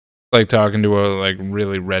Like talking to a like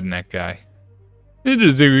really redneck guy. It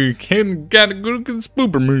just gotta go to the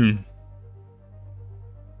spiderman.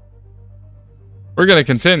 We're gonna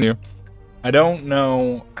continue. I don't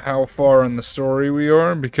know how far in the story we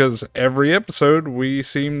are because every episode we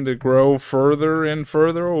seem to grow further and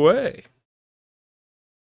further away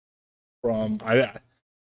from.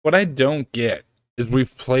 What I don't get is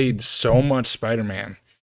we've played so much Spider-Man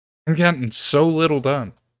and gotten so little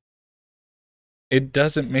done. It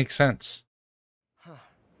doesn't make sense. Huh.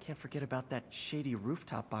 Can't forget about that shady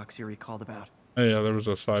rooftop box you recalled about. Oh yeah, there was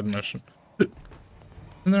a side mission. Isn't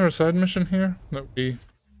there a side mission here that we...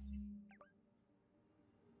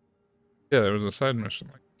 Yeah, there was a side mission.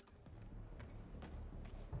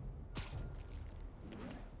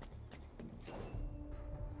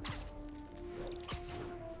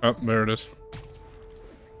 Oh, there it is.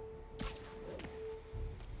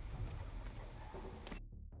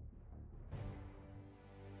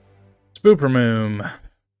 Spoopermoom.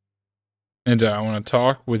 And I want to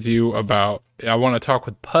talk with you about... I want to talk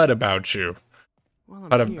with Pud about you. Well,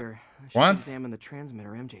 Pud I'm here. I should what? examine the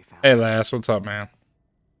transmitter MJ found. Hey, Lass, what's up, man?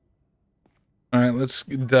 Alright, let's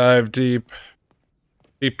dive deep.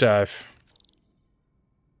 Deep dive.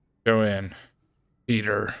 Go in.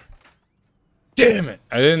 Peter. Damn it!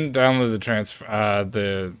 I didn't download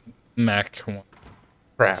the mech one.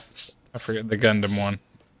 Crap. I forget the Gundam one.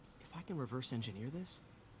 If I can reverse engineer this,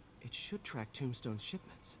 it should track Tombstone's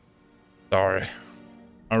shipments. Sorry.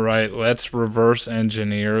 Alright, let's reverse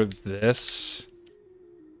engineer this.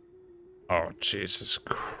 Oh, Jesus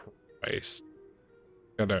Christ.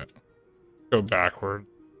 Gotta go backward.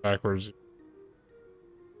 Backwards.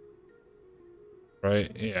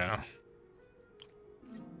 Right? Yeah.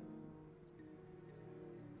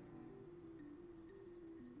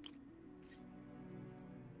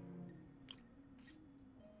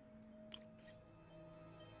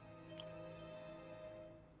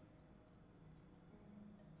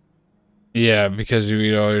 Yeah, because you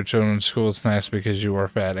eat all your children in school, it's nice because you are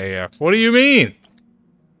fat AF. What do you mean?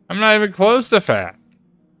 I'm not even close to fat.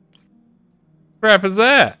 Crap is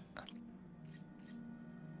that?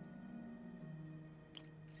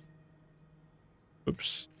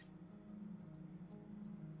 Oops.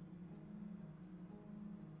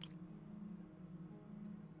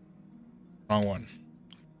 Wrong one.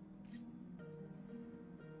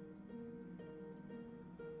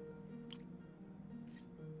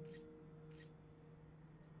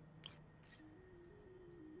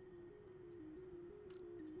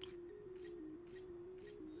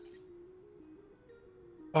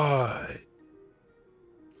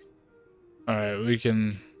 Alright, we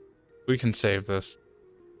can save this.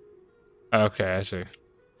 Okay, I see.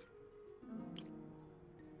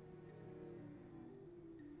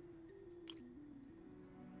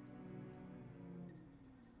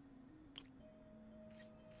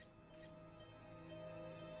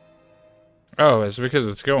 Oh, it's because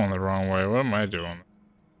it's going the wrong way. What am I doing?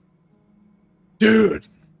 Dude!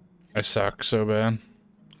 I suck so bad.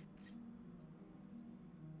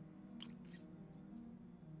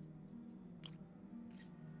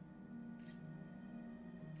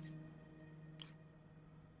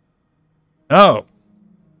 Oh!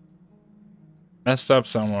 Messed up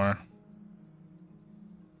somewhere.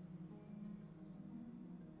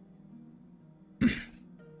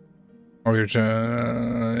 Or you're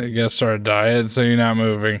you gotta start a diet so you're not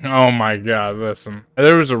moving. Oh my god, listen.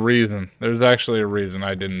 There was a reason. There's actually a reason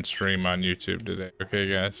I didn't stream on YouTube today, okay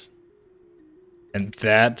guys? And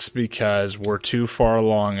that's because we're too far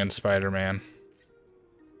along in Spider-Man.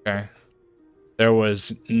 Okay? There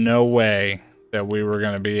was no way that we were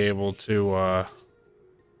gonna be able to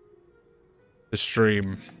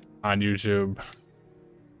stream on YouTube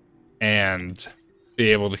and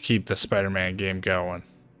be able to keep the Spider-Man game going.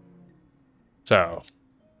 So,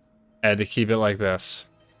 I had to keep it like this.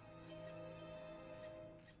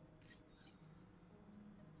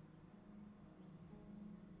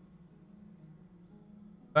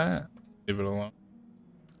 That. Leave it alone.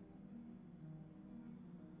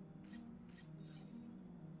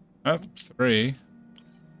 Up 3.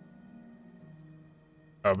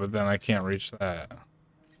 Oh, but then I can't reach that.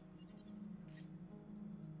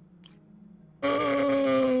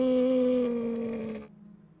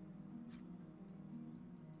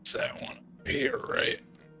 It's that one up here, right?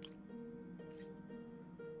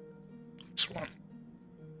 This one.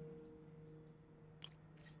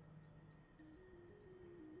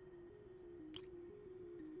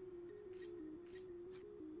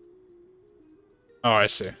 Oh, I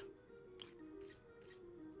see.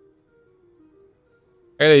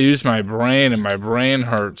 I gotta use my brain, and my brain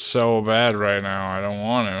hurts so bad right now. I don't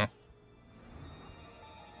want to.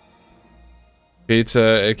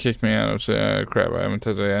 Pizza, it kicked me out. Crap, I haven't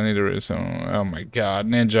touched it. I need to read some. Oh my god,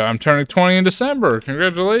 Ninja, I'm turning 20 in December.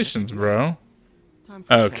 Congratulations, bro. Time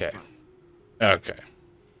for a test Okay. run. Okay.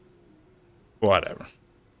 Whatever.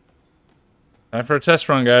 Time for a test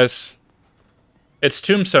run, guys. It's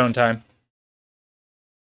tombstone time.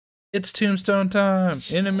 It's tombstone time.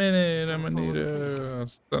 In a minute, I'm gonna need a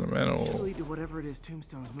sentimental. Should lead to whatever it is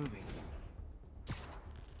Tombstone's moving.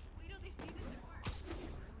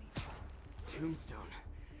 Tombstone.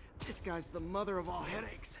 This guy's the mother of all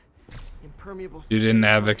headaches. Impermeable. You didn't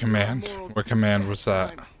add the command. What command was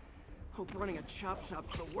that? Hope running a chop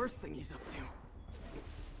shop's the worst thing he's up to.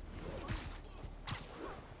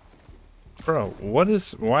 Bro,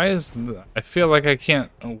 why is I feel like I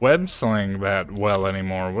can't web sling that well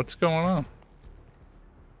anymore. What's going on?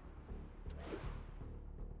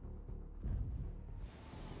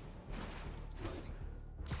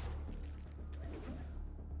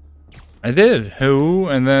 I did. Who?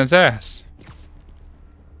 And then it's ass.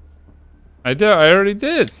 I already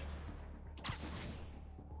did.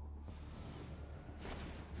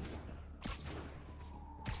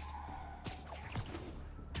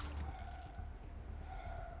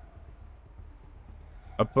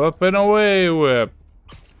 Up and away, whip.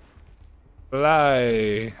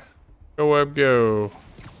 Fly. Go, whip, go.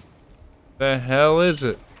 The hell is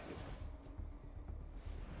it?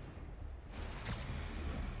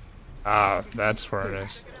 Ah, that's where it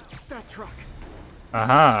is. That truck.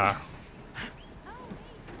 Aha.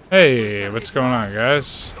 Hey, what's going on,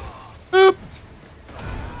 guys? Boop.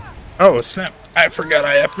 Oh, snap. I forgot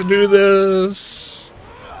I have to do this.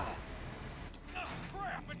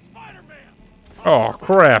 Oh,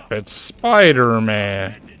 crap. It's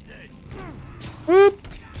Spider-Man. Whoop.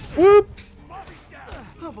 Whoop.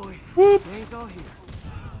 Oh boy. Whoop. Gang's all here.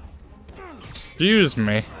 Excuse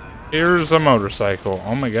me. Here's a motorcycle.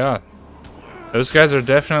 Oh, my God. Those guys are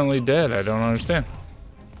definitely dead. I don't understand.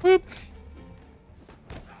 Whoop.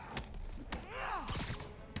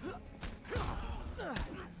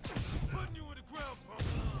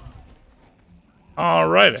 All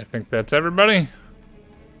right, I think that's everybody.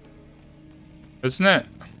 Isn't it?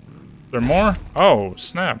 Is there more? Oh,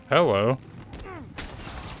 snap. Hello.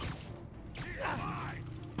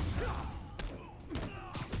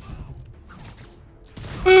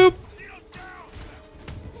 Boop.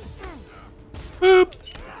 Boop.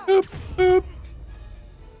 Boop. Boop.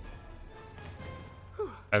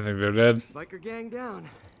 I think they're dead. Biker gang down.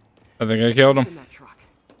 I think I killed In him. that truck.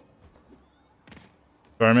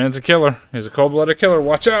 Spider-Man's a killer. He's a cold-blooded killer.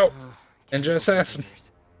 Watch out. Ninja assassin.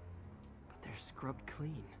 But they're scrubbed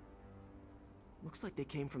clean. Looks like they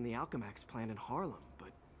came from the Alchemax plant in Harlem, but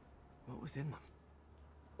what was in them?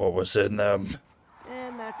 What was in them?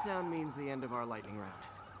 And that sound means the end of our lightning round.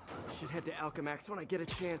 Should head to Alchemax when I get a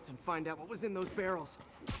chance and find out what was in those barrels.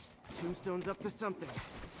 Tombstone's up to something.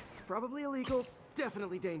 Probably illegal,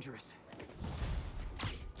 definitely dangerous.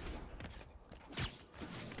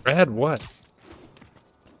 Brad, what?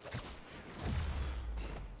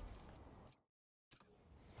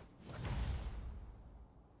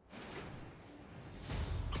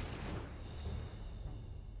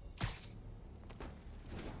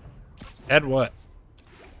 Ed, what?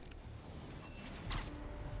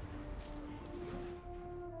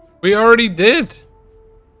 We already did.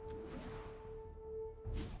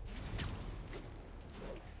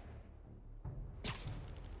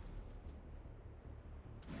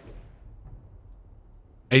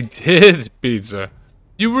 I did, pizza.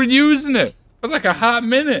 You were using it for like a hot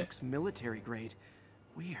minute. Looks military grade.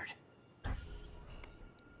 Weird.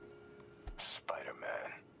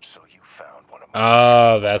 Spider-Man, so you found one of my...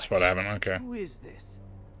 Oh, that's what happened. Okay. Who is this?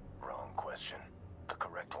 Wrong question. The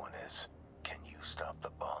correct one is, can you stop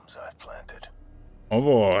the bombs I've planted? Oh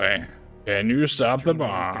boy. Can you stop the Mystery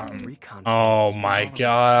man's got bomb? recon Oh plates my all over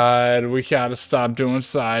god. We gotta stop doing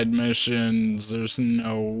side missions. There's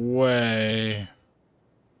no way.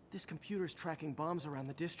 This computer's tracking bombs around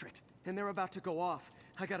the district, and they're about to go off.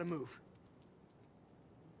 I gotta move.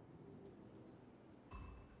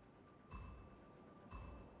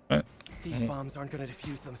 What? These bombs aren't gonna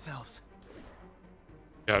defuse themselves.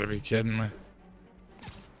 Gotta be kidding me.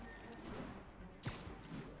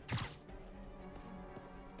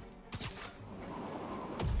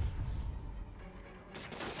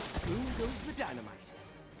 Boom goes the dynamite.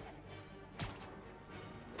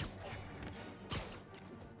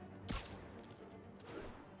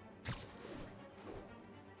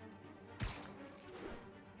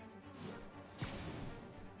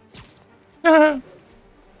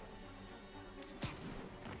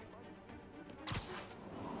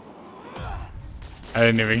 I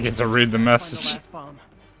didn't even get to read the Find the message. last bomb.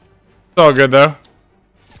 It's all good though.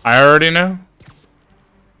 I already know.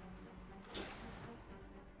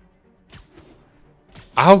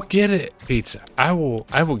 I'll get it, pizza. I will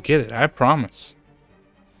get it. I promise.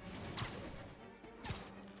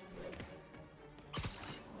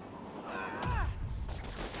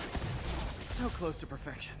 So close to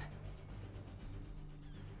perfection.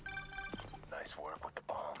 Nice work with the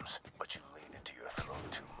bombs, but you lean into your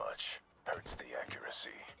throat too much. Hurts the accuracy.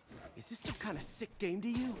 Is this some kind of sick game to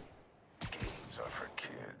you? Games are for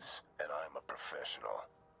kids, and I'm a professional,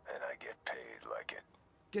 and I get paid like it.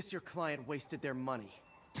 Guess your client wasted their money.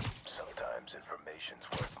 Sometimes information's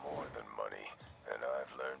worth more than money, and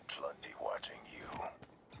I've learned plenty watching you.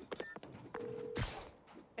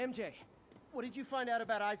 MJ, what did you find out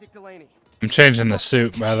about Isaac Delaney? I'm changing the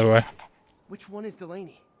suit, by the way. Which one is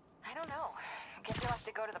Delaney? I don't know. Guess you'll have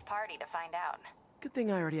to go to the party to find out. Good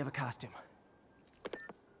thing I already have a costume.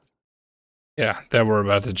 Yeah, that we're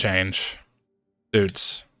about to change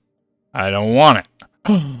suits. I don't want it.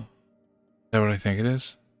 Is that what I think it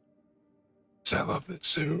is? I love this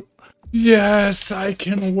suit. Yes, I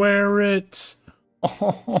can wear it.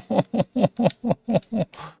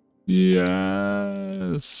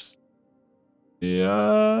 Yes. Yes.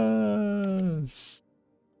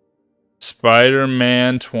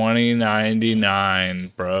 Spider-Man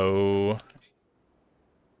 2099, bro.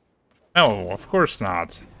 No, of course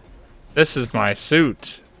not. This is my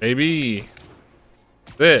suit, baby.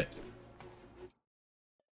 That's it.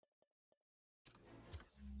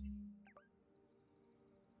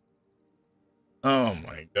 Oh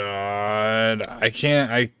my god. I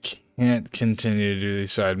can't continue to do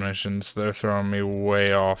these side missions. They're throwing me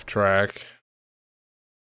way off track.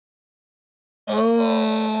 Oh,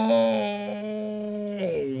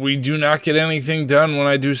 we do not get anything done when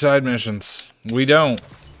I do side missions. We don't.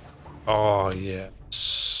 Oh,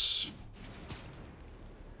 yes.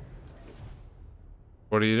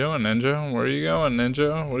 What are you doing, Ninja? Where are you going,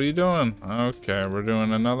 Ninja? What are you doing? Okay, we're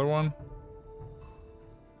doing another one.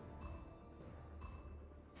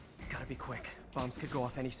 Gotta be quick. Bombs could go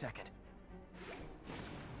off any second.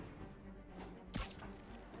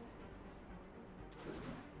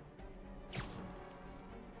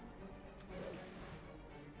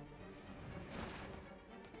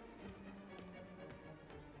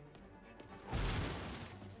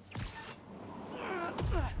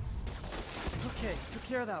 Okay, took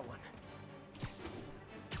care of that one.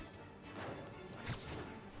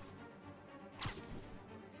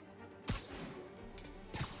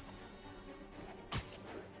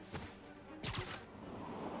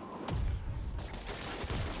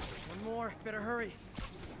 One more, better hurry.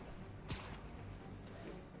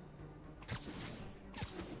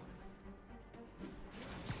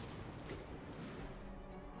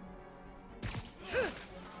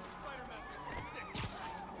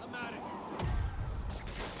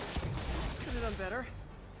 Could have done better.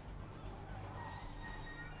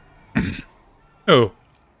 Who?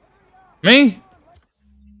 Me?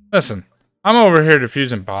 Listen, I'm over here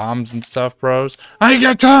defusing bombs and stuff, bros. I ain't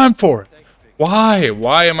got time for it. Why?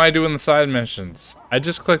 Why am I doing the side missions? I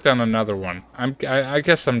just clicked on another one. I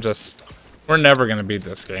guess I'm just... We're never gonna beat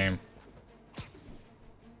this game.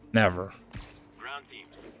 Never. Ground team,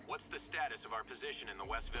 what's the status of our position in the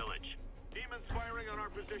West Village? Demons firing on our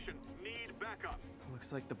position. Need backup.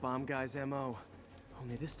 Looks like the bomb guy's MO.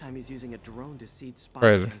 Only this time he's using a drone to seed spy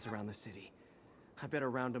Crazy. cams around the city. I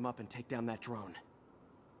better round him up and take down that drone.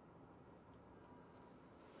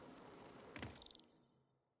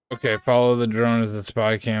 Okay, follow the drone as the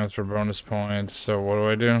spy cams for bonus points. So what do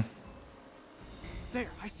I do? There,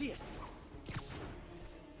 I see it.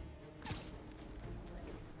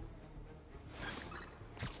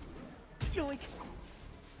 Yoink.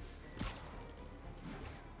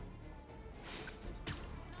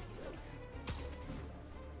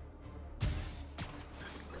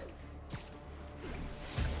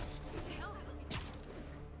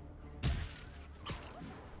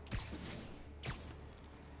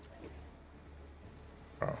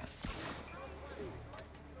 Oh.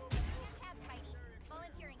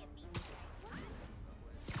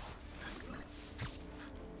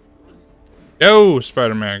 Go,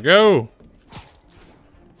 Spider-Man, go!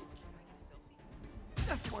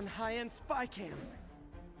 That's one high-end spy cam.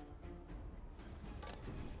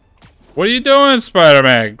 What are you doing,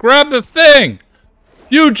 Spider-Man? Grab the thing!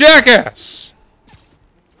 You jackass!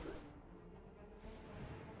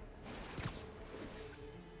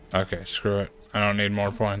 Okay, screw it. I don't need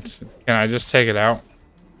more points. Can I just take it out?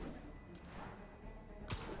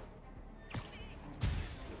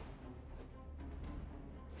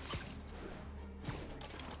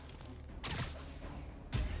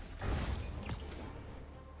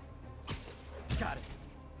 Got it.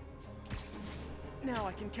 Now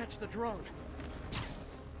I can catch the drone.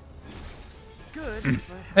 Good. But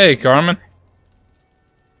Hey, Carmen.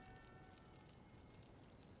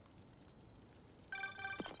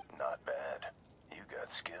 Not bad. You got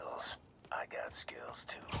skills. I got skills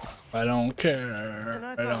too. I don't and care.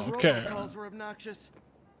 I I thought don't care. robocalls were obnoxious.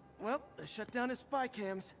 Well, they shut down his spy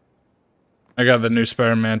cams. I got the new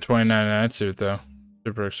Spider-Man 2099 suit though.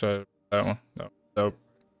 Super excited about that one. That was dope.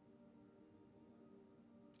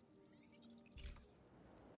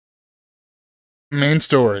 Main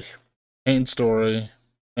story. Main story.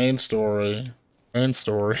 Main story. Main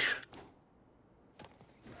story.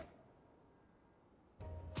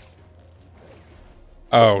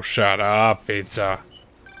 Oh, shut up, pizza.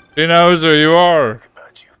 She knows who you are. Think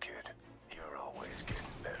about you, kid. You're always getting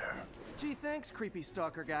better. Gee, thanks, creepy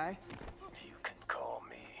stalker guy. You can call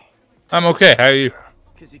me. I'm okay. How are you?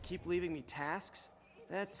 Because you keep leaving me tasks?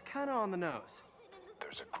 That's kind of on the nose.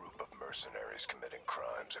 There's a group of mercenaries committing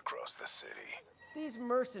crimes across the city. These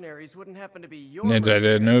mercenaries wouldn't happen to be your Ninja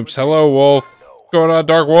did mercenaries, noobs. would Hello, Wolf. No. What's going on,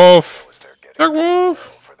 Dark Wolf? Was they're getting Dark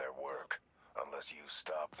Wolf. paid for their work. Unless you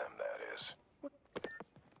stop them, that is.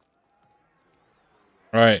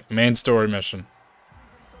 Right, main story mission.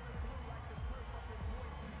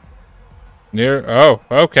 Near. Oh,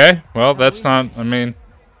 okay. Well, that's not. I mean,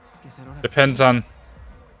 Guess I don't have depends on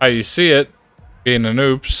how you see it. Being an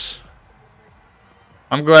oops.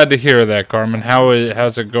 I'm glad to hear that, Carmen.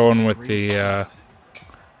 How's it going with the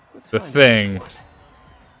Let's the find thing? out.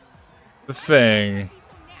 The thing.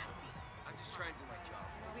 I'm just trying to do my job.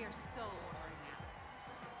 We are so ordinary.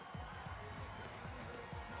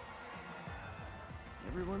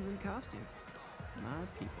 Everyone's in costume. My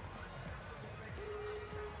people.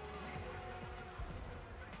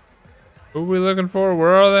 Who are we looking for?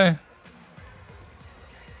 Where are they?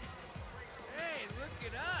 Hey, look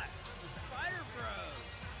at us! Spider Bros!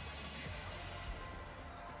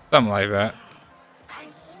 Something like that. I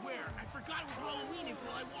swear, I forgot it was Halloween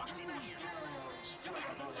until I walked in here.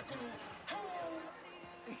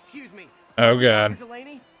 Excuse me. Oh God.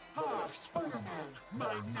 Delaney?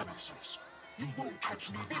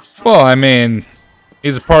 Well, I mean,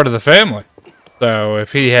 he's a part of the family. So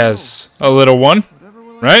if he has a little one, Whatever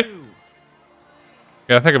will I right? do?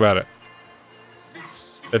 Gotta think about it.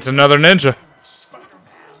 It's another ninja.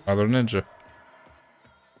 Another ninja.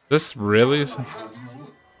 This really is...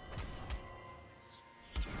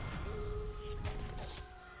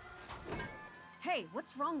 Hey,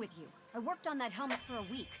 what's wrong with you? I worked on that helmet for a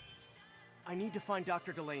week. I need to find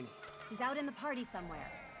Dr. Delaney. He's out in the party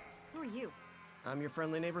somewhere. Who are you? I'm your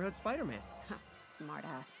friendly neighborhood Spider-Man.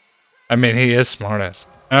 Smartass. I mean, he is smartass.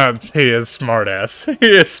 He is smartass. He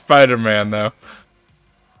is Spider-Man, though.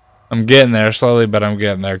 I'm getting there slowly, but I'm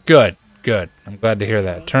getting there. Good, good. I'm glad to hear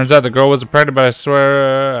that. Turns out the girl wasn't pregnant, but I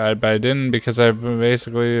swear I didn't because I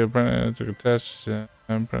basically took a test.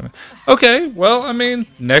 I'm pregnant. Okay, well, I mean,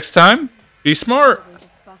 next time, be smart. Probably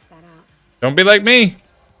just buff that out. Don't be like me.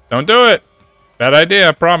 Don't do it. Bad idea,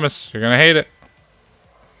 I promise. You're gonna hate it.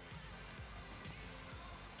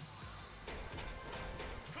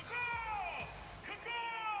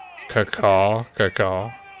 Cacaw,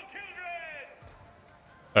 cacaw.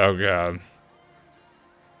 Oh God.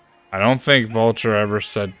 I don't think Vulture ever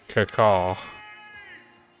said cacaw.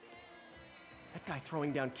 That guy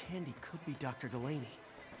throwing down candy could be Dr. Delaney.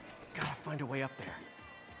 Gotta find a way up there.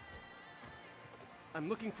 I'm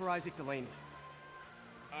looking for Isaac Delaney.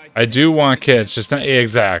 I do want kids, just not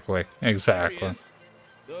exactly. Exactly.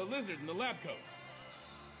 The lizard in the lab coat.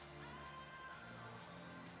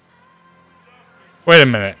 Wait a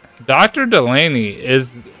minute. Dr. Delaney is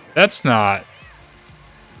that's not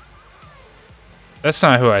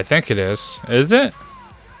who I think it is it?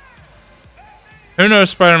 Who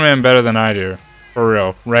knows Spider-Man better than I do? For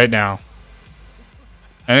real, right now.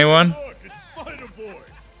 Anyone? Look, it's Spider-Boy.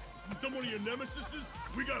 Isn't someone of your nemesises?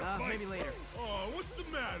 We gotta fight. Maybe later. Oh, what's the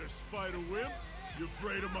matter, Spider-Wimp? You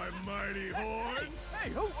afraid of my mighty horn?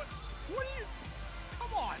 Hey, who? What are you?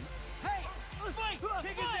 Come on! Hey, fight!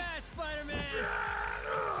 Kick his ass, Spider-Man!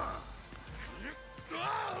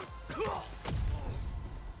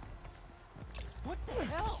 What the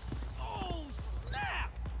hell? Oh,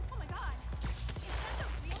 snap! Oh my god! Is that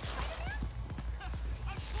the real Spider-Man?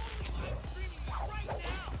 I'm totally live streaming this right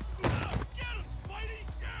now. Get him, Spidey!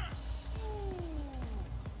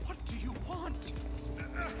 What do you want?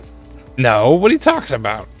 No, what are you talking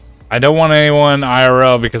about? I don't want anyone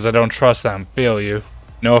IRL because I don't trust them. Feel you.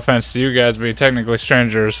 No offense to you guys, but you're technically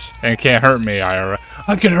strangers and can't hurt me, IRL.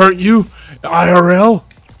 I can hurt you, IRL.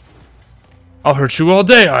 I'll hurt you all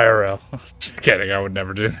day, IRL. Just kidding, I would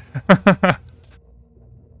never do that.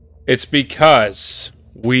 It's because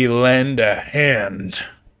we lend a hand.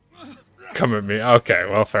 Come at me. Okay,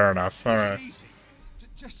 well, fair enough. All right. Easy.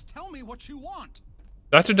 Just tell me what you want.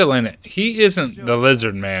 Dr. Delaney, he isn't the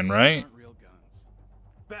lizard man, right? Real guns.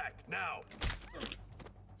 Back now.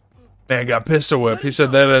 Man, got pistol whip. He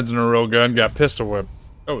said that isn't a real gun. Got pistol whip.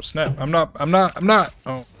 Oh, snap. I'm not.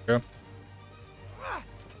 Oh, okay.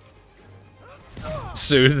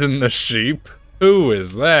 Susan the sheep? Who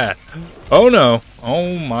is that? Oh, no.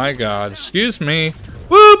 Oh, my God. Excuse me.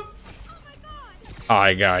 Whoop!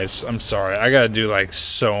 Hi, guys. I'm sorry. I gotta do, like,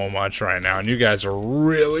 so much right now, and you guys are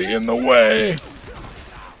really in the way.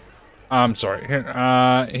 I'm sorry. Here,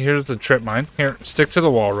 here's the trip mine. Here, stick to the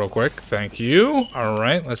wall real quick. Thank you. All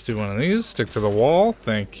right, let's do one of these. Stick to the wall.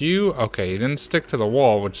 Thank you. Okay, you didn't stick to the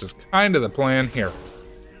wall, which is kind of the plan. Here.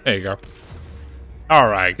 There you go. All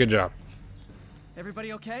right, good job.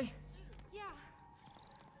 Everybody okay? Yeah.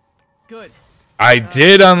 Good. I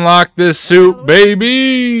did unlock this suit,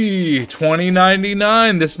 baby!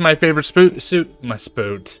 $20.99. This is my favorite suit. My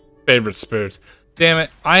spoot. Favorite spoot. Damn it.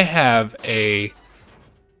 I have a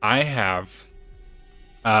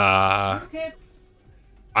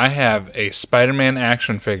Spider-Man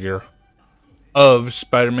action figure of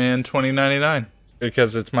Spider-Man 2099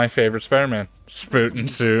 because it's my favorite Spider-Man. Spoot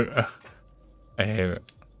and suit. I hate it.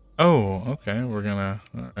 Oh, okay. We're gonna...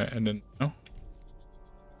 Alright, I didn't know.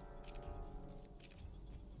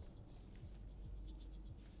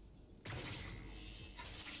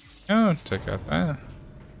 Oh, check out that.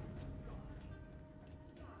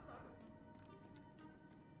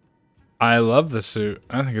 I love the suit.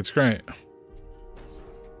 I think it's great.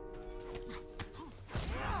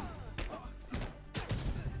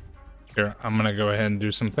 Here, I'm gonna go ahead and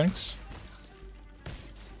do some things.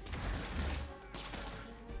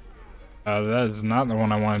 That is not the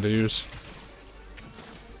one I wanted to use.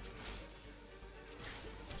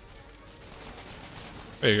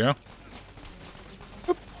 There you go.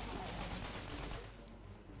 Oop.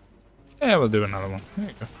 Yeah, we'll do another one. There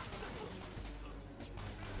you go.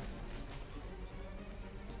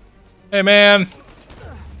 Hey, man.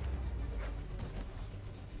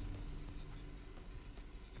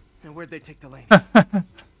 And where'd they take the lane?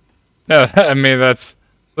 No, I mean, that's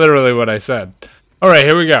literally what I said. All right,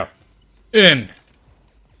 here we go. In.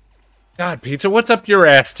 God, Pizza, what's up your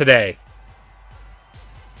ass today?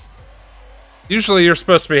 Usually you're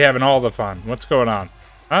supposed to be having all the fun. What's going on?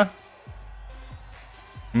 Huh?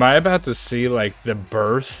 Am I about to see, like, the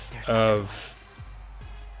birth of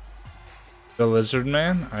the Lizard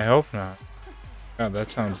Man? I hope not. God, that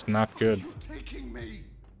sounds not good. Taking me.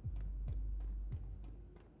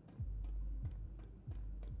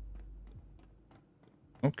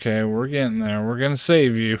 Okay, we're getting there. We're gonna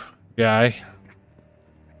save you, guy.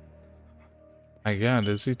 My God,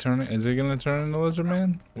 is he gonna turn into Lizard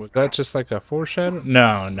Man? Was that just like a foreshadow?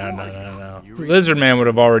 No. Lizard Man would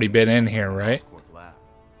have already been in here, right?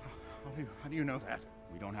 How do you know that?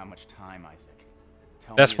 We don't have much time, Isaac.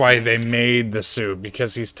 That's why they made the suit,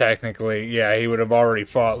 because he's technically, yeah, he would have already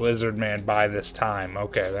fought Lizard Man by this time.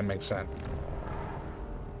 Okay, that makes sense.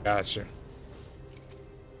 Gotcha.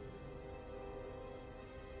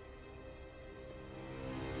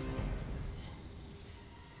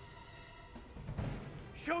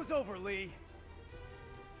 Show's over, Lee.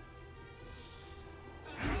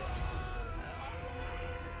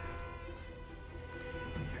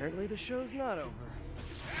 Apparently the show's not over.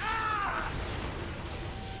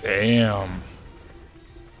 Damn.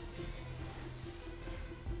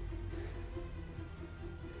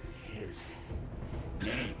 His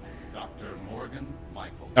name, Dr. Morgan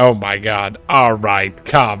Michael. Oh my God. All right,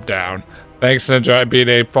 calm down. Thanks, Ninja. I beat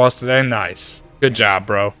A+ today. Nice. Good job,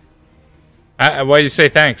 bro. Why do you say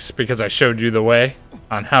thanks? Because I showed you the way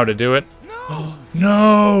on how to do it. No.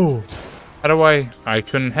 No. How do I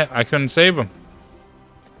couldn't save him.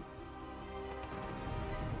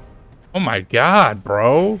 Oh my God,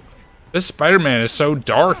 bro. This Spider-Man is so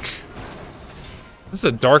dark. This is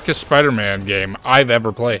the darkest Spider-Man game I've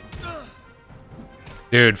ever played.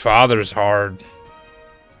 Dude, Father's hard.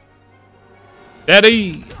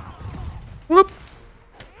 Daddy. Whoop.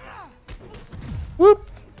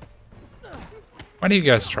 Whoop. Why do you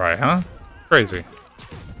guys try, huh? Crazy.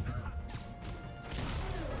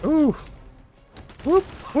 Ooh. Whoop,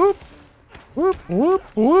 whoop. Whoop, whoop,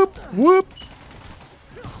 whoop, whoop.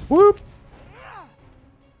 Whoop.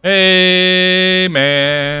 Hey,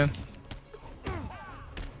 man.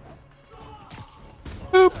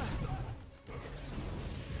 Whoop.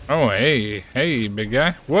 Oh, hey. Hey, big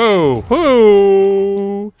guy. Whoa.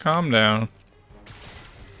 Whoa. Calm down.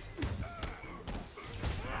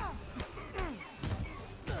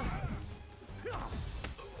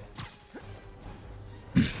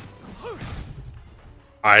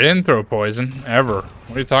 I didn't throw poison, ever.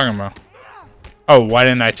 What are you talking about? Oh, why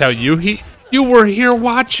didn't I tell you? You were here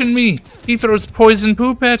watching me. He throws poison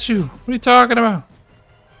poop at you. What are you talking about?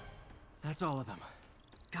 That's all of them.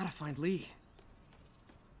 Gotta find Lee.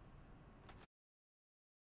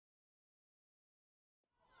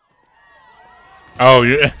 Oh,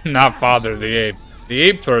 you're not Father the Ape. The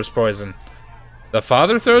ape throws poison. The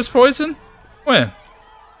father throws poison? When?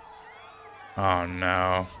 Oh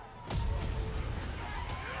no.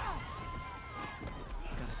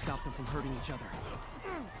 Gotta stop them from hurting each other.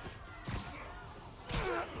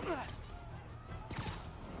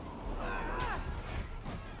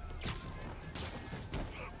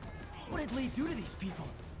 What did Lee do to these people?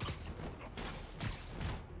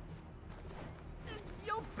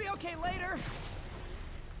 You'll be okay later.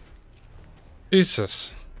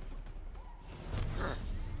 Jesus.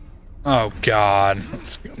 Oh god.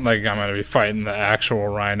 It's like I'm gonna be fighting the actual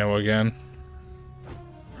rhino again.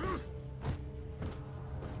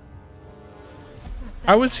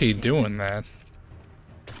 How was he doing that?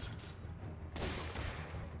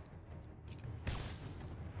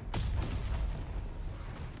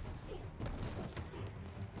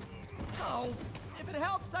 Oh, if it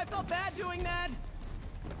helps, I felt bad doing that.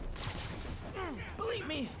 Believe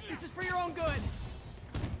me, this is for your own good.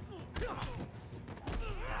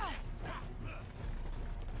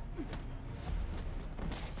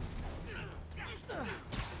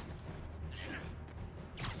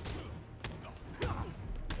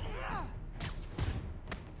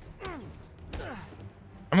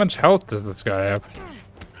 How much health does this guy have?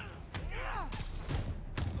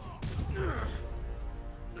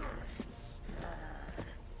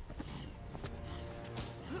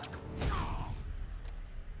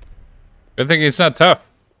 Good thing he's not tough.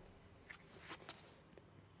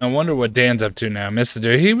 I wonder what Dan's up to now. Missed the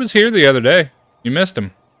dude. He was here the other day. You missed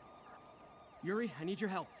him. Yuri, I need your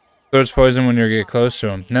help. Throws poison when you get close to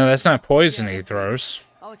him. No, that's not poison he throws.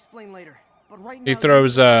 I'll explain later. But right He now,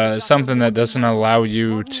 throws something that doesn't allow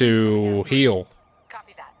you to heal.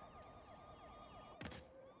 Copy that.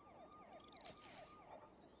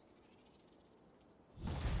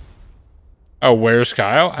 Oh, where's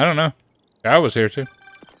Kyle? I don't know. Kyle was here too.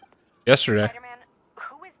 Yesterday. Spider-Man,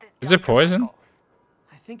 who is this? Is it Dr. poison? Michaels?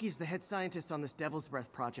 I think he's the head scientist on this Devil's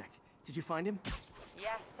Breath project. Did you find him?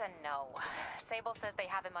 Yes and no. Sable says they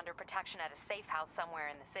have him under protection at a safe house somewhere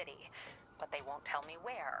in the city, but they won't tell me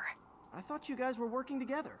where. I thought you guys were working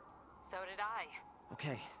together. So did I.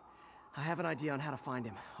 Okay, I have an idea on how to find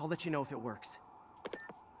him. I'll let you know if it works.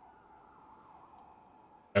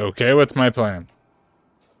 Okay, what's my plan?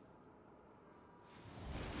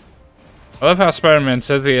 I love how Spider-Man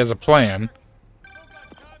says he has a plan.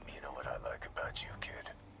 You know what I like about you, kid?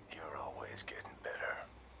 You're always getting better.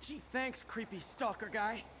 Gee, thanks, creepy stalker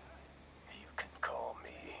guy. You can call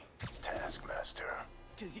me Taskmaster.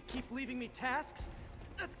 Cause you keep leaving me tasks?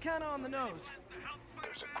 That's kinda on the nose.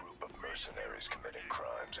 There's a group of mercenaries committing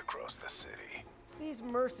crimes across the city. These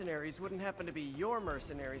mercenaries wouldn't happen to be your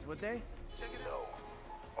mercenaries, would they? No.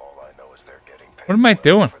 All I know is they're getting paid What am I well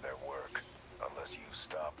doing? for their work. Unless you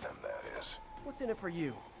stop them, that is. What's in it for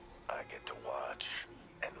you? I get to watch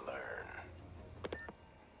and learn.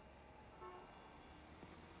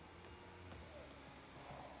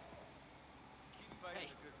 Hey,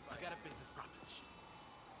 I got a business proposition.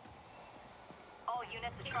 All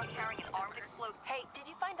units, the truck carrying an armed explosive. Hey, did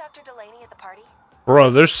you find Dr. Delaney at the party?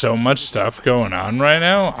 Bro, there's so much stuff going on right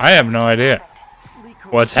now. I have no idea Lee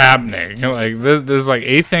what's happening. Like, there's like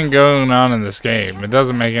 8 things going on in this game. It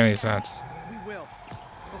doesn't make any sense. We will.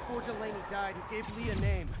 Before Delaney died, he gave Lee a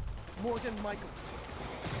name. Morgan Michaels.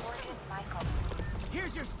 Morgan Michael.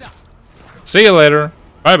 Here's your stuff. See you later.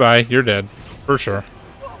 Bye-bye. You're dead. For sure.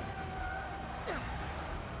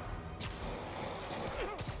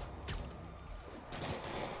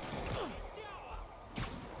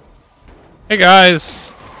 Hey guys.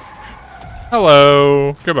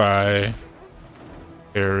 Hello. Goodbye.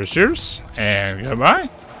 Here's yours. And goodbye.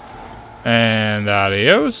 And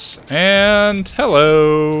adios. And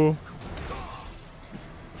hello.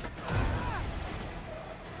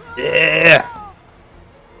 Yeah.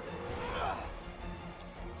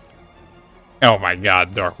 Oh my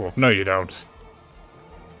god, Darkwolf. No, you don't.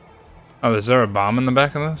 Oh, is there a bomb in the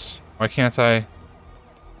back of this? Why can't I...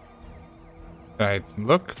 Can I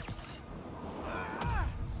look?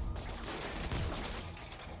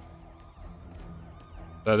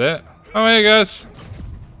 Is that it? Oh, hey guys.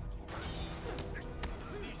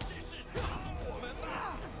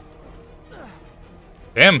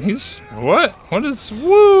 Damn, he's... What? What is...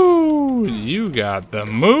 Woo! You got the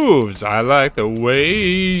moves. I like the way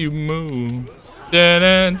you move. Dun,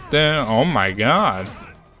 dun, dun. Oh my god.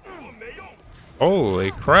 Holy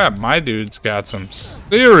crap, my dude's got some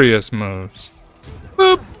serious moves.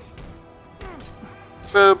 Boop.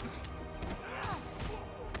 Boop.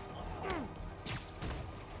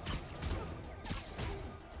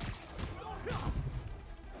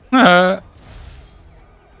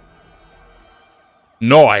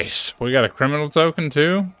 Nice. We got a criminal token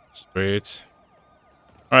too? Sweet.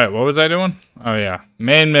 Alright, what was I doing? Oh yeah.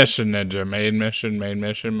 Main mission, Ninja. Main mission, main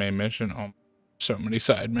mission, main mission. Oh, so many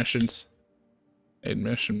side missions. Main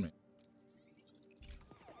mission.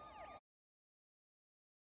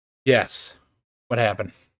 Yes. What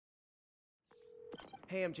happened?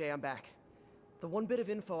 Hey MJ, I'm back. The one bit of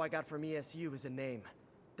info I got from ESU is a name.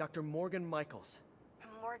 Dr. Morgan Michaels.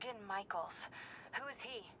 Morgan Michaels. Who is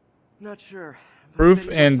he? Not sure. but Proof I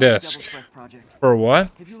bet he and works on the disk. Double Threat project. For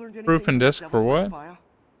what? Have you learned anything Proof and about disk Devil's for Threat what? file?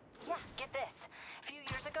 Yeah, get this. A few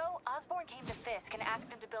years ago, Osborn came to Fisk and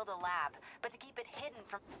asked him to build a lab, but to keep it hidden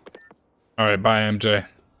from... Alright, bye MJ.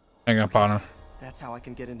 Hang up on her. That's how I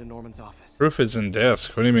can get into Norman's office. Proof is in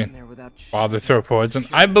disk. What do you In mean? there without Father shooting throw up some poison?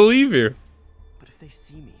 security. I believe you. But if they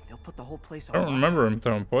see me, they'll put the whole place on I don't lockdown. remember him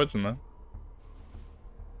throwing poison though.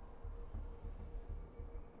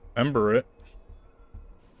 Remember it.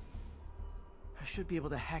 I should be able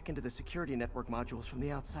to hack into the security network modules from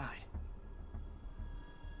the outside.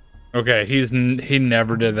 Okay, he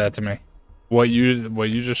never did that to me. What you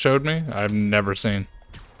just showed me, I've never seen.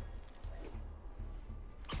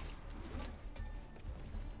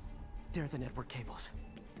 There are the network cables.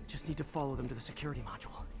 Just need to follow them to the security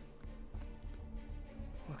module.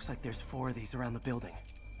 Looks like there's 4 of these around the building.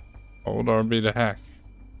 Hold RB to hack.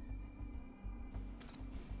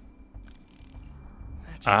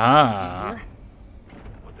 That should be Ah. easier.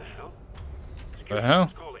 What the hell? The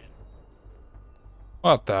hell? Call in.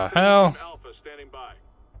 What the hell? Alpha standing by.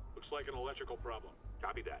 Looks like an electrical problem.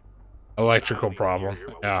 Copy that. Electrical problem.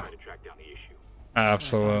 Yeah, Try to track down the issue. It would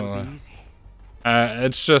absolutely. be easy.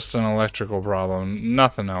 It's just an electrical problem.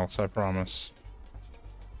 Nothing else, I promise.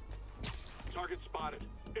 Target spotted.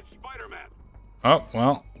 It's Spider-Man. Oh,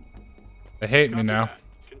 well. They hate me Copy now. that.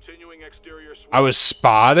 Continuing exterior sweep. I was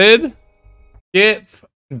spotted? Get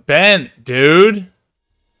bent, dude.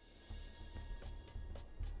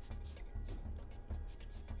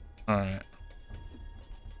 Alright.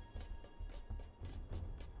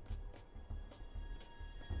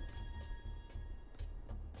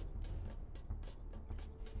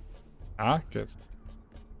 Pockets.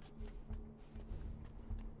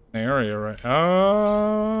 Area, right?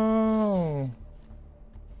 Oh.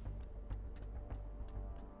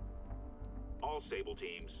 All Sable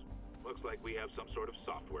teams. Looks like we have some sort of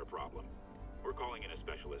software problem. We're calling in a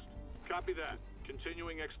specialist. Copy that.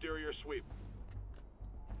 Continuing exterior sweep.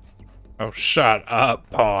 Oh, shut up,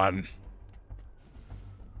 Pawn.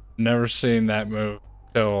 Never seen that move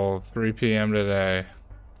till 3 p.m. today.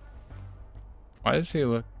 Why does he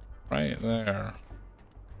look right there?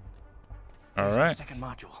 There's the Alright. second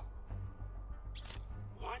module.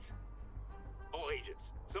 What? All agents.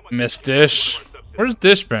 Someone Miss Dish. Where's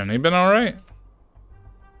Dish been? He been alright?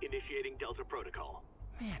 Initiating Delta protocol.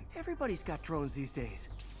 Man, everybody's got drones these days.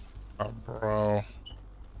 Oh, bro.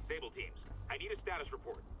 Sable teams. I need a status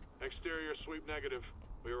report. Exterior sweep negative.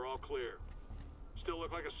 We are all clear. Still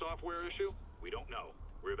look like a software issue? We don't know.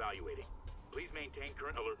 We're evaluating. Please maintain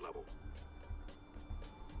current alert level.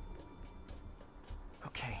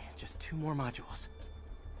 Okay, just 2 more modules.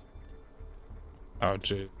 Oh,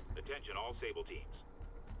 gee. Attention all Sable teams.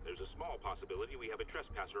 There's a small possibility we have a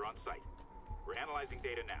trespasser on site. We're analyzing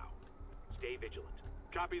data now. Stay vigilant.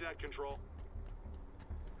 Copy that, Control.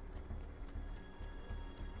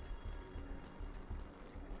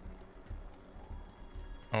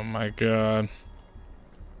 Oh my god.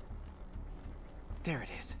 There it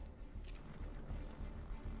is.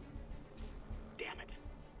 Damn it.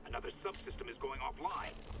 Another subsystem is going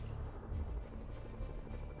offline.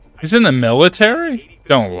 He's in the military?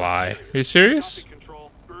 Don't lie. Are you serious? Copy,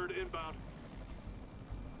 Control. Bird inbound.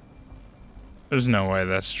 There's no way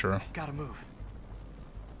that's true. Gotta move.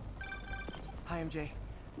 Hi, MJ.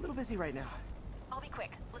 A little busy right now. I'll be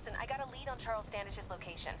quick. Listen, I got a lead on Charles Standish's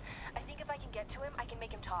location. I think if I can get to him, I can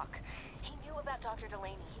make him talk. He knew about Dr.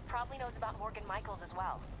 Delaney. He probably knows about Morgan Michaels as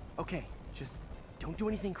well. Okay, just don't do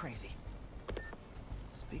anything crazy.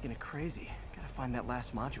 Speaking of crazy, gotta find that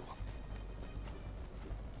last module.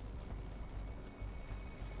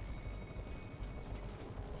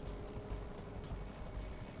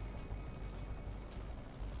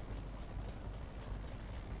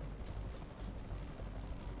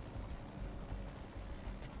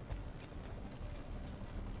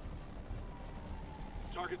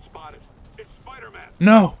 Target spotted. It's Spider-Man.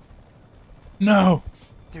 No. No.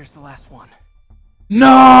 There's the last one.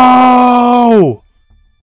 No!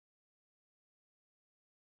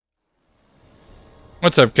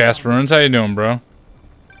 What's up, Casper Runes? How you doing, bro?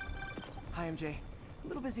 Hi, MJ. A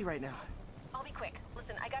little busy right now. I'll be quick.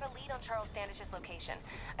 Listen, I got a lead on Charles Standish's location.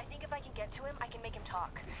 I think if I can get to him, I can make him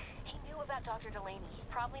talk. He knew about Dr. Delaney. He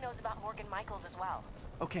probably knows about Morgan Michaels as well.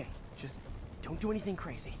 Okay, just don't do anything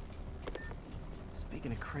crazy.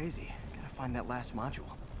 Speaking of crazy, gotta find that last module.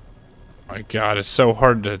 My God, it's so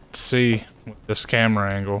hard to see with this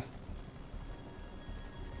camera angle.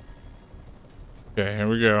 Okay, here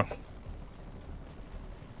we go.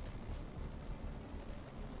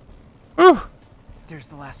 Whew. There's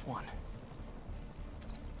the last one.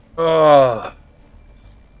 Oh.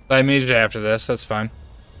 I made it after this. That's fine.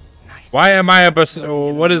 Nice. Why am I a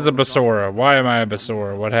what is a Basora? Why am I a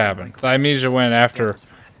Basora? What happened? Thymesia went after.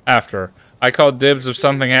 I call dibs if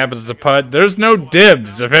something happens to Pud. There's no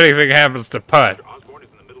dibs if anything happens to Pud. Osborn is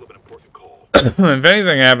in the middle of an important call. If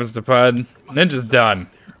anything happens to Pud, Ninja's done.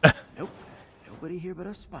 Nope. Nobody here but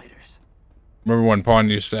us spiders. Remember when Pawn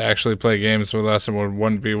used to actually play games with us and would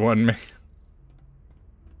 1v1 me?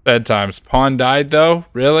 Bedtimes. Pawn died though?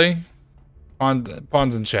 Really?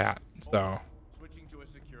 Pawn's in chat, so. Switching to a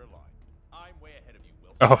secure line. I'm way ahead of you,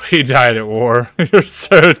 Wilson. Oh, he died at war. You're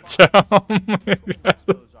so dumb.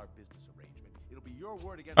 Close our business arrangement. It'll be your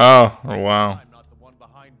word against Oh, mine. wow. I'm not the one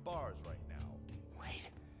behind bars right now. Wait,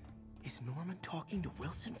 is Norman talking to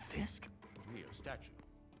Wilson Fisk? Neo statue.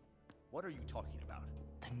 What are you talking about?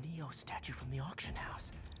 The Neo statue from the auction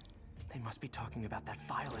house. They must be talking about that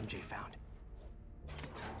file MJ found.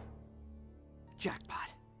 Jackpot.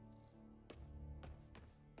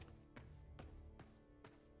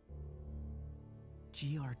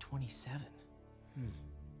 GR27.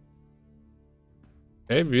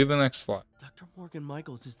 Okay, view the next slide. Dr. Morgan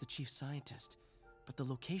Michaels is the chief scientist, but the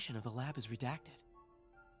location of the lab is redacted.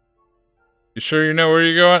 You sure you know where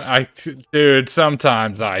you're going? Dude,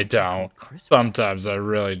 sometimes I don't. CRISPR. Sometimes I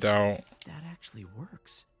really don't. That actually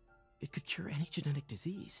works. It could cure any genetic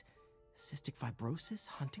disease. Cystic fibrosis,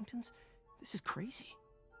 Huntington's. This is crazy.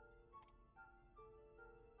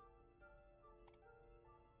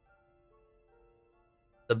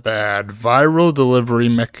 The bad viral delivery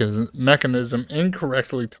mechanism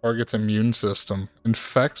incorrectly targets immune system,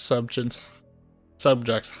 infects subjects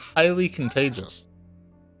highly contagious.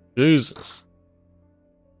 Jesus.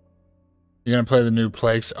 You're gonna play the new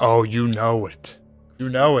Plagues? Oh, you know it. You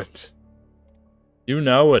know it. You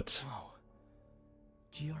know it. Whoa.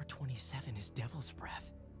 GR27 is Devil's Breath.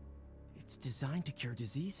 It's designed to cure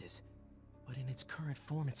diseases, but in its current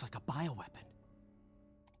form, it's like a bioweapon.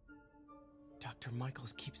 Dr.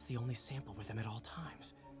 Michaels keeps the only sample with him at all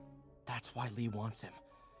times. That's why Lee wants him.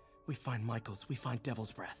 We find Michaels, we find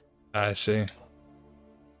Devil's Breath. I see.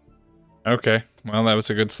 Okay, well, that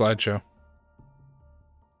was a good slideshow.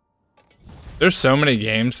 There's so many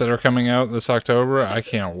games that are coming out this October. I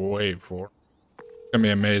can't wait for it. It's gonna be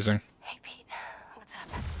amazing. Hey, Pete. What's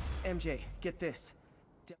up? MJ, get this.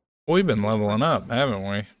 We've been leveling up, haven't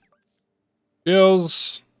we?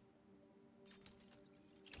 Skills.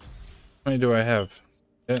 How many do I have?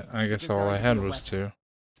 Yeah, I guess all I had was 2.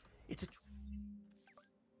 It's a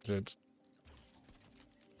It's...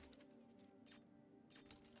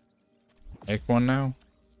 Make one now?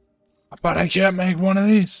 But I can't make one of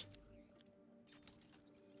these.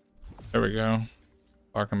 There we go.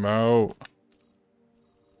 Talking about.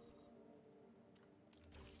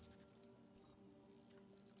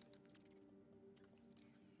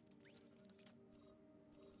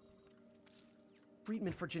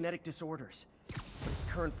 treatment for genetic disorders. But its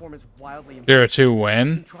current form is wildly Zero two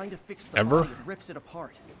when? trying to fix the Ever? body, it rips it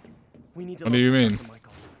apart. We need to What do you locate mean? Dr.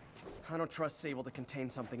 Michaels. I don't trust Sable to contain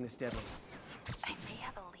something this deadly. I may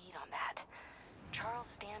have a lead on that. Charles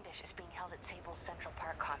Standish is being held at Sable's Central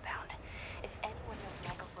Park compound. If anyone knows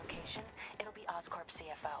Michael's location, it'll be Oscorp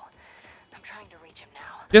CFO. I'm trying to reach him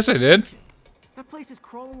now. Yes, I did. That place is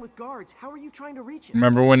crawling with guards. How are you trying to reach it?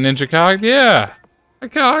 Remember when Ninja cogged? Yeah. I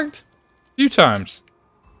cogged. A few times.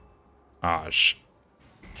 Ah,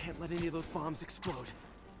 Can't let any of those bombs explode.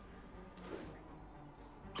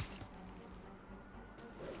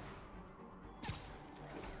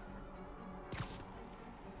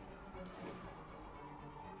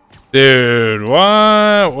 Dude,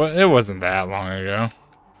 what? It wasn't that long ago.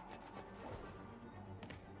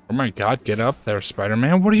 Oh my god, get up there,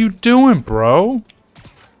 Spider-Man. What are you doing, bro?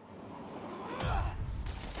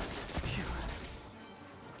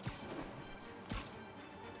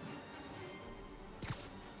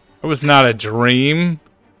 It was not a dream.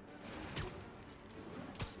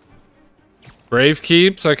 Brave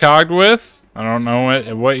Keeps I cogged with. I don't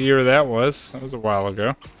know what year that was. That was a while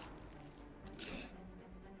ago.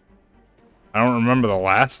 I don't remember the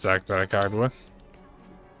last deck that I cogged with.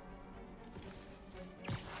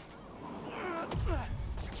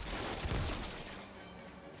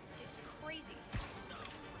 Crazy.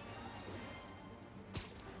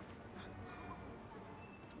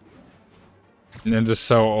 Ninja's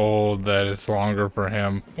so old that it's longer for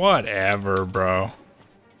him. Whatever, bro.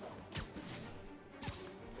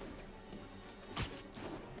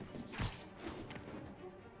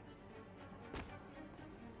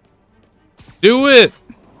 Do it!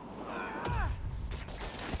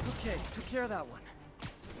 Okay, took care of that one.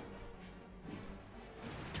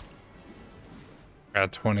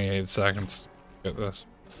 Got 28 seconds. Get this.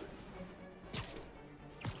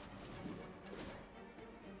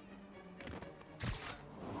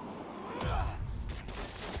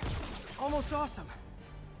 Almost awesome.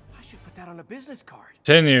 I should put that on a business card.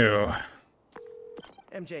 Continue.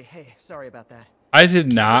 MJ, hey, sorry about that. I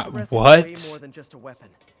did not. Breath is What? way more than just a weapon.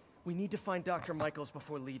 We need to find Dr. Michaels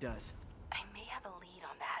before Lee does. I may have a lead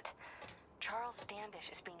on that. Charles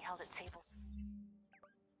Standish is being held at Sable.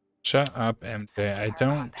 Shut up, MJ. I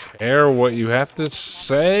don't care what you have to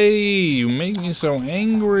say. You make me so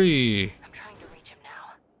angry. I'm trying to reach him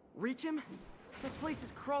now. Reach him? That place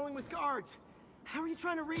is crawling with guards. How are you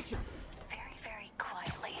trying to reach him? Very, very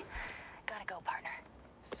quietly. Gotta go, partner.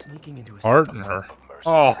 Sneaking into his Partner. The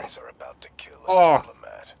mercenaries are about to kill a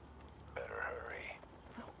diplomat. Better hurry.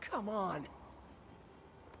 Oh, come on.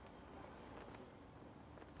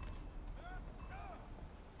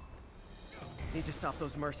 Need to stop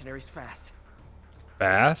those mercenaries fast.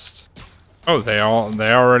 Fast? Oh, they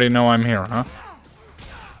already know I'm here, huh?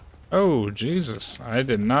 Oh, Jesus. I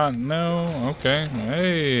did not know. Okay.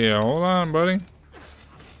 Hey, hold on, buddy.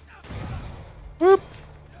 Whoop.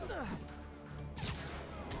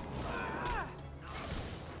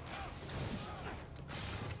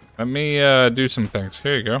 Let me do some things.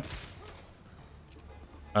 Here you go.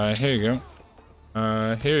 Here you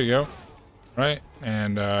go. Here you go. Right,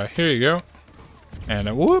 and here you go.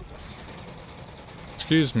 And whoop.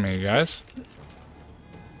 Excuse me, guys.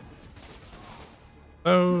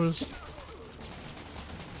 Those.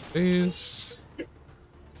 These. What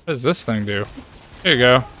does this thing do? Here you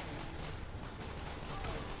go.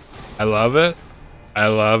 I love it. I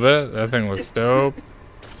love it. That thing looks dope.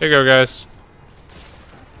 Here you go, guys.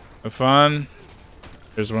 Have fun.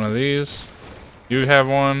 Here's one of these. You have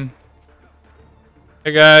one.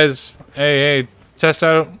 Hey, guys. Hey, test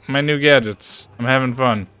out my new gadgets. I'm having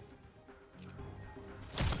fun.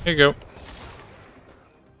 Here you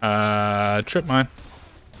go. Trip mine.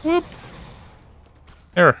 Whoop.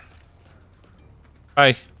 Here.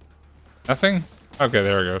 Bye. Nothing? Okay,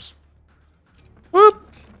 there it goes. Whoop.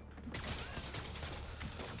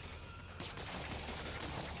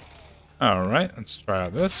 Alright, let's try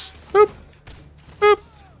out this. Boop. Boop.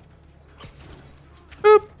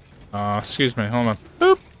 Boop. Excuse me, hold on.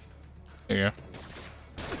 Boop. There you go.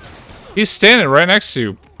 He's standing right next to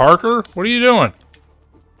you. Parker, what are you doing?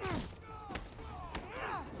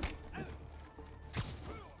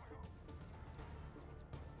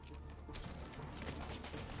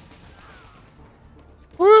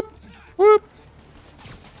 Whoop. Whoop.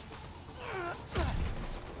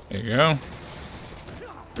 There you go.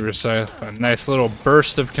 Give yourself a nice little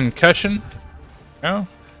burst of concussion. You know?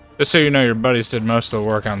 Just so you know, your buddies did most of the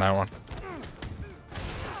work on that one.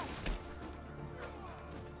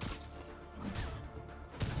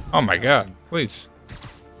 Oh my god, please.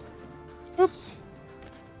 Whoop.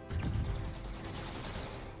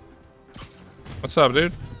 What's up,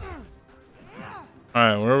 dude?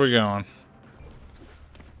 Alright, where are we going?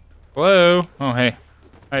 Hello? Oh, hey.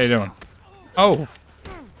 How you doing? Oh!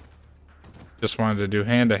 Just wanted to do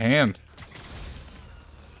hand to hand.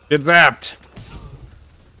 Get zapped! Is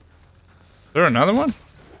there another one?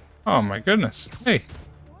 Oh my goodness. Hey,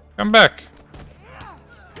 come back.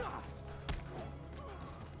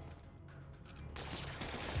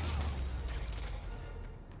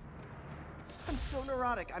 I'm so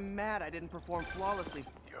neurotic. I'm mad I didn't perform flawlessly.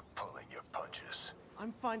 You're pulling your punches.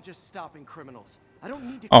 I'm fine just stopping criminals. I don't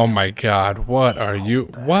need to. Oh my god, what are you?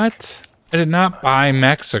 What? I did not buy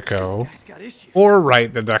Mexico Guy's got issues. or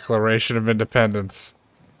write the Declaration of Independence.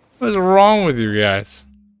 What is wrong with you guys?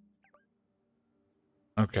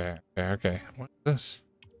 Okay. What is this?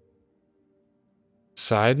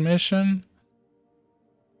 Side mission?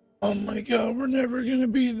 Oh my god, we're never gonna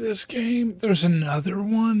beat this game. There's another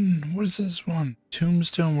one. What is this one?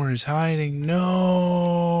 Tombstone where he's hiding.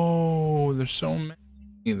 No, there's so many.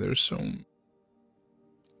 There's so many.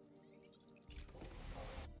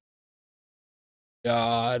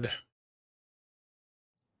 God.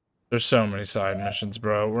 There's so many side missions,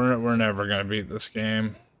 bro. We're never gonna beat this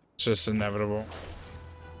game. It's just inevitable.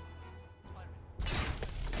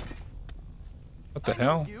 What the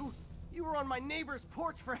hell? You were on my neighbor's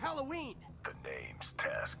porch for Halloween. The name's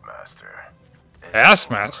Taskmaster.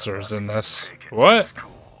 Taskmaster's in this. What?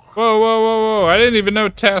 Whoa, whoa, whoa, whoa. I didn't even know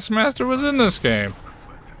Taskmaster was in this game.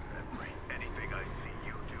 Anything I see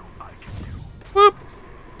you do, I can do. Whoop.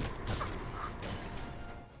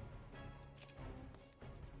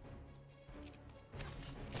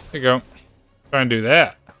 There you go. Try and do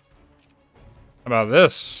that. How about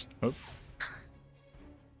this? Oop.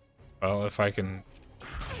 Well, if I can.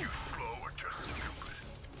 You slow or just stupid.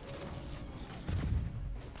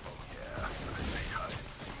 Oh yeah, I say hi.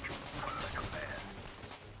 Run like a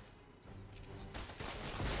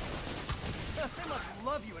man. They must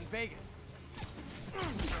love you in Vegas.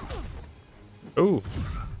 Ooh.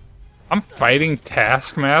 I'm fighting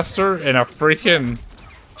Taskmaster in a freaking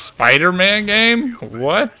Spider-Man game?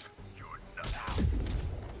 What?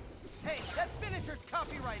 Hey, that finisher's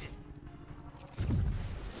copyrighted.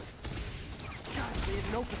 God, they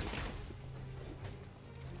didn't open it.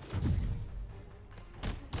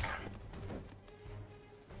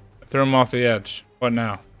 I threw him off the edge. What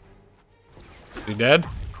now? Is he dead?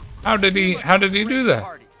 How did he do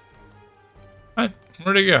that? What?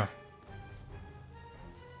 Where'd he go?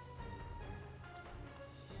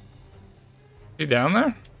 He down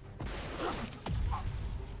there?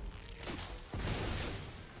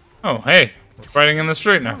 Oh, hey. We're fighting in the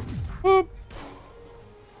street now. Whoop.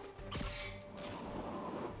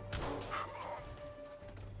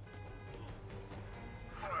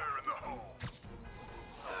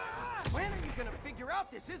 When are you gonna figure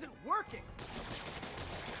out this isn't working?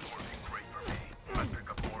 It's working great for me. I pick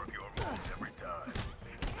up more of your moves every time.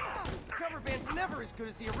 The cover band's never as good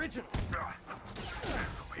as the original.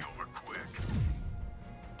 This'll be over quick.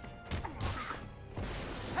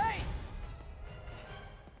 Hey!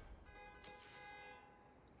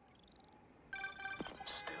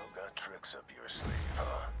 Still got tricks up your sleeve,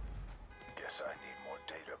 huh? Guess I need more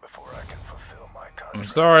data before I can fulfill my I'm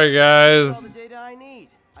contract. sorry, guys. All the data I need.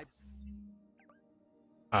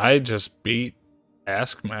 I just beat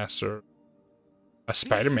Taskmaster. A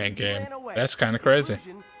Spider-Man game. That's kind of crazy.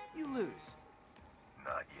 You lose.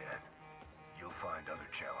 Not yet. You'll find other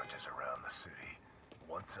challenges around the city.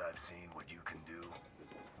 Once I've seen what you can do,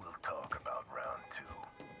 we'll talk about round 2.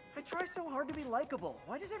 I try so hard to be likable.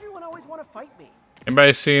 Why does everyone always want to fight me?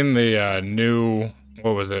 Anybody seen the new,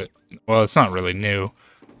 what was it? Well, it's not really new.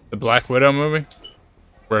 The Black Widow movie?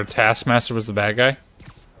 Where Taskmaster was the bad guy?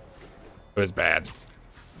 It was bad.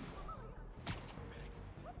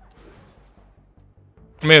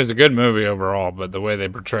 I mean, it was a good movie overall, but the way they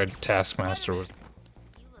portrayed Taskmaster was...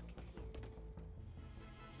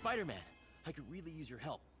 Spider-Man, I could really use your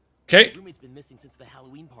help. Okay. My roommate's been missing since the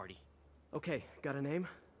Halloween party. Okay, got a name?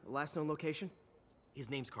 Last known location?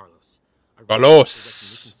 His name's Carlos. I Carlos.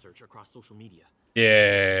 recommendations search across social media.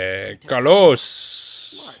 Yeah, Carlos.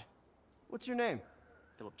 Smart. What's your name?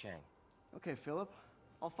 Philip Chang. Okay, Philip.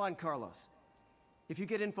 I'll find Carlos. If you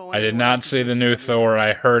get info, I did not see the new Thor.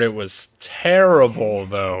 I heard it was terrible,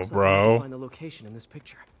 though, bro. Find the location in this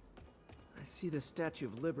picture. I see the Statue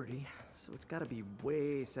of Liberty, so it's got to be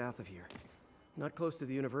way south of here. Not close to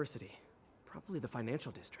the university. Probably the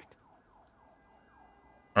financial district.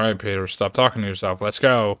 All right, Peter, stop talking to yourself. Let's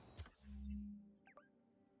go.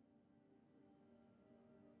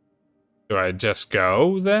 Do I just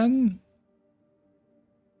go, then?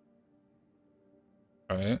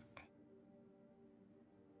 All right.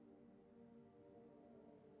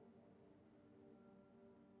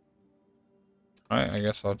 Alright, I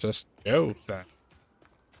guess I'll just go then.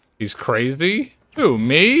 He's crazy? Who,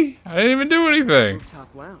 me? I didn't even do anything.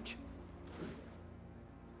 Rooftop lounge.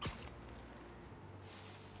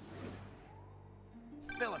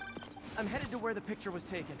 Philip, I'm headed to where the picture was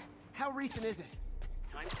taken. How recent is it?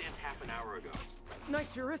 Timestamp half an hour ago.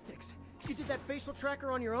 Nice heuristics. You did that facial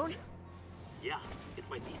tracker on your own? Yeah, it's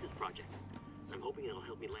my thesis project. I'm hoping it'll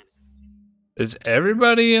help me land. Is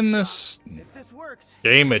everybody in this If this works,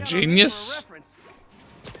 game a check out our link for genius? reference.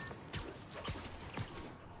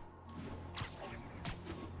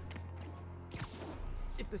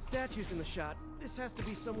 If the statue's in the shot, this has to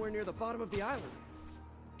be somewhere near the bottom of the island.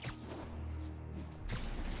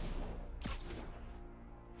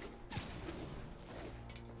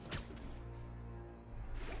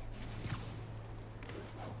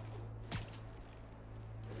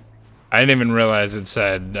 I didn't even realize it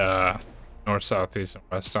said north, south, east, and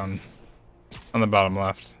west on the bottom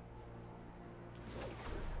left.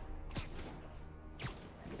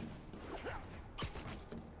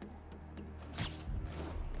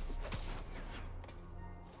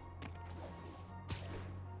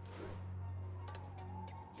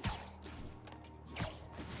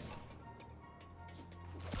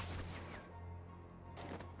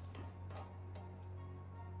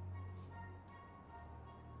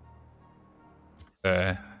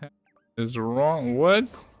 The heck is wrong? What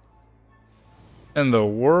in the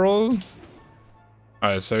world?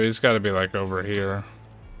 Alright, so he's got to be like over here.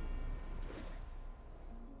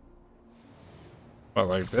 What,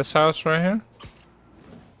 like this house right here?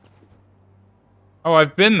 Oh,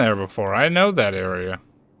 I've been there before. I know that area.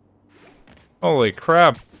 Holy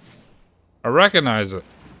crap. I recognize it.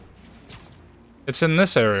 It's in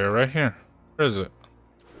this area right here. Where is it?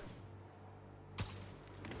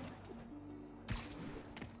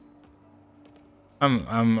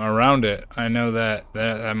 I'm around it. I know that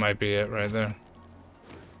that might be it right there.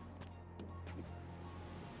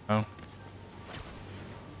 Oh.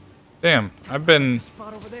 Damn, I've been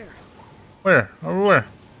Spot over there. where? Over where?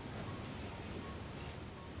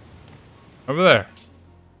 Over there.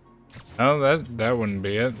 No, that wouldn't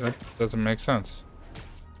be it. That doesn't make sense.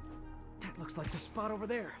 That looks like the spot over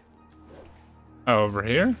there. Oh, over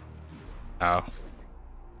here? Oh.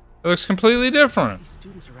 It looks completely different. These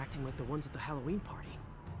students are acting like the ones at the Halloween party.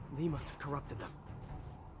 Lee must have corrupted them.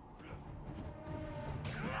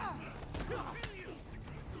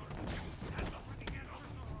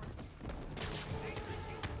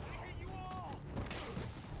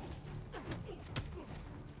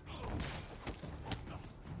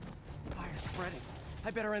 Fire's spreading.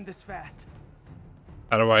 I better end this fast.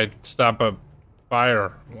 How do I stop a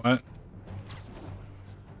fire? What?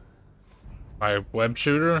 My web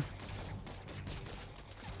shooter?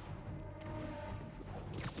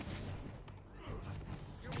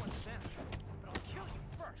 You're one of them, but I'll kill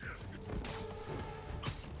you first.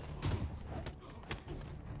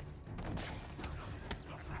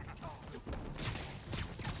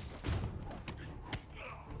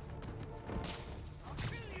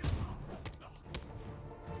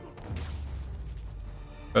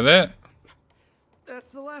 Is that it?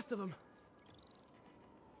 That's the last of them.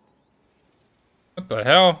 What the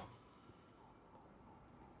hell?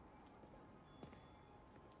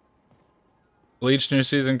 Bleach new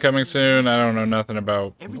season coming soon. I don't know nothing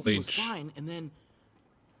about Everything was Bleach. fine, and then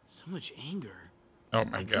so much anger. Oh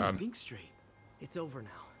my I couldn't god. think straight. It's over now.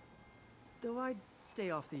 Though I'd stay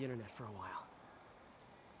off the internet for a while.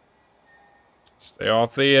 Stay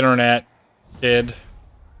off the internet, kid.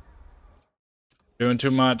 Doing too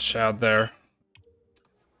much out there.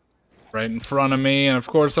 Right in front of me, and of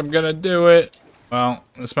course I'm gonna do it. Well,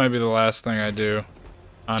 this might be the last thing I do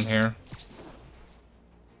on here.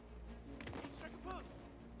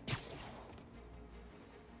 Sure,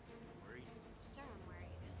 I'm worried.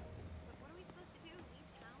 But what are we supposed to do? Leave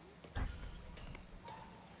town?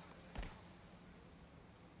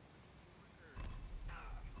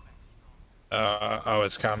 Oh,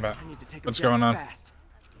 it's combat. I need to take What's him down going on? fast.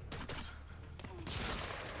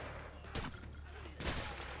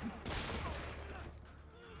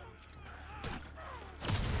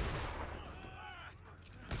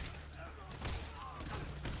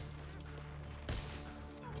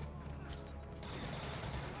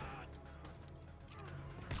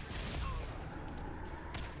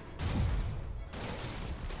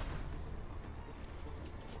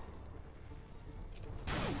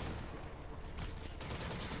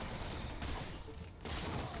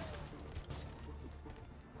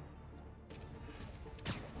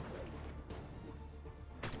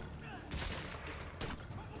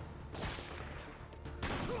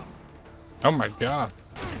 Oh my god.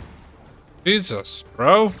 Jesus,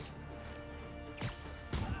 bro.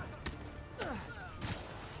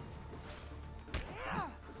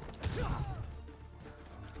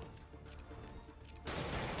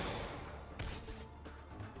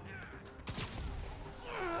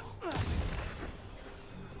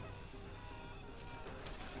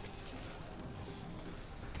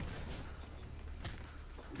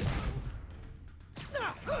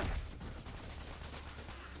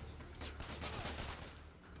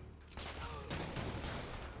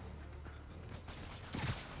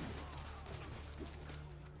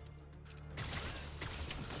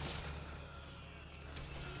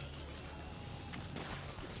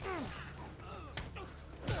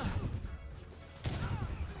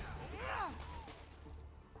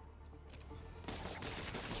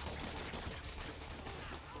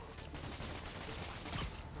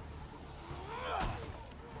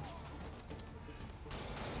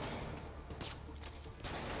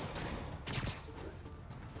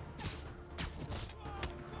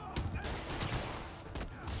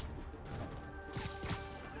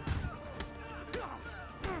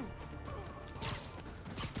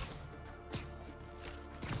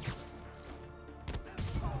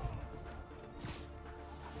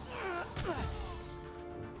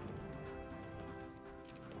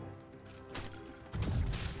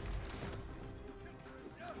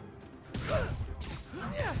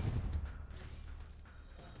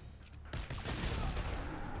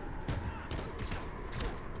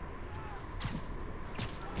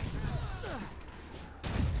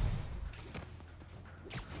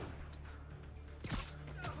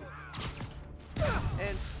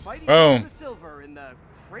 Fight each other Boom. for the silver in the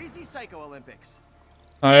crazy psycho Olympics.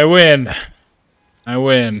 I win. I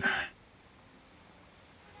win.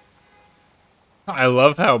 I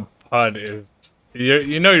love how Pud is.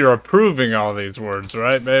 You know you're approving all these words,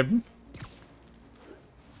 right, babe?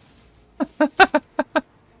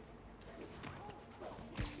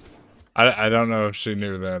 I don't know if she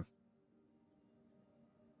knew that.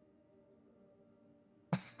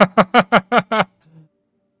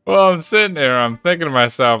 Well, I'm sitting there, I'm thinking to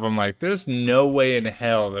myself, I'm like, there's no way in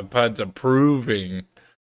hell that Pud's approving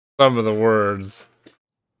some of the words.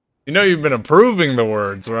 You know you've been approving the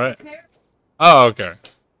words, right? Oh, okay.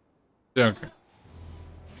 Okay.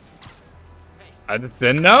 I just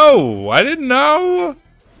didn't know. I didn't know.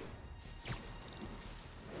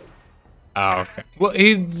 Oh, okay. Well,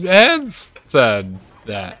 he has said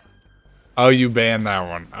that. Oh, you banned that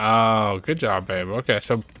one. Oh, good job, babe. Okay,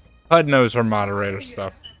 so Pud knows her moderator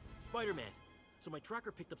stuff. Spider-Man. So my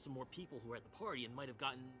tracker picked up some more people who were at the party and might have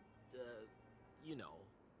gotten, you know.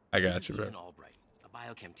 I got you, babe. Albright, a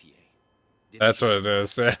biochem TA. That's what it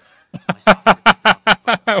is.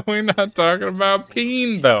 We're not talking about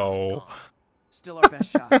peen, though. Still our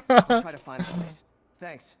best shot. I'll try to find a place.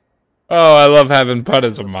 Thanks. Oh, I love having Pud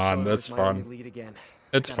as a mod. That's My only fun. lead again.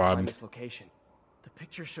 It's Gotta find fun. this location. The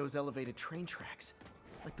picture shows elevated train tracks,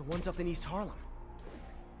 like the ones up in East Harlem.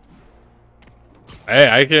 Hey,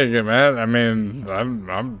 I can't get mad. I mean, I'm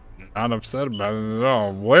not upset about it at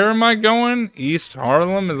all. Where am I going? East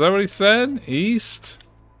Harlem? Is that what he said? East?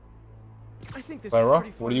 I think this Clara, is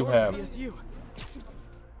pretty what do you far have? north of ESU.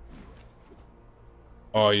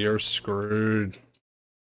 Oh, you're screwed.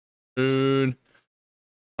 Dude.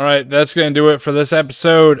 Alright, that's going to do it for this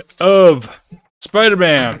episode of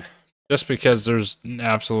Spider-Man. Just because there's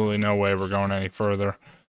absolutely no way we're going any further.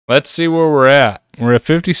 Let's see where we're at. We're at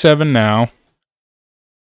 57 now.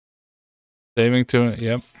 Saving to it,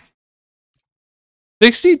 yep.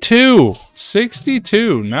 62!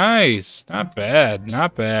 62, nice. Not bad,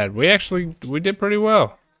 not bad. We did pretty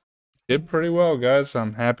well. Did pretty well, guys.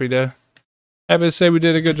 I'm happy to say we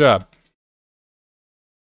did a good job.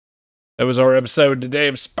 That was our episode today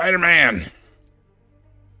of Spider-Man.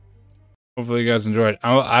 Hopefully you guys enjoyed.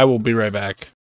 I will be right back.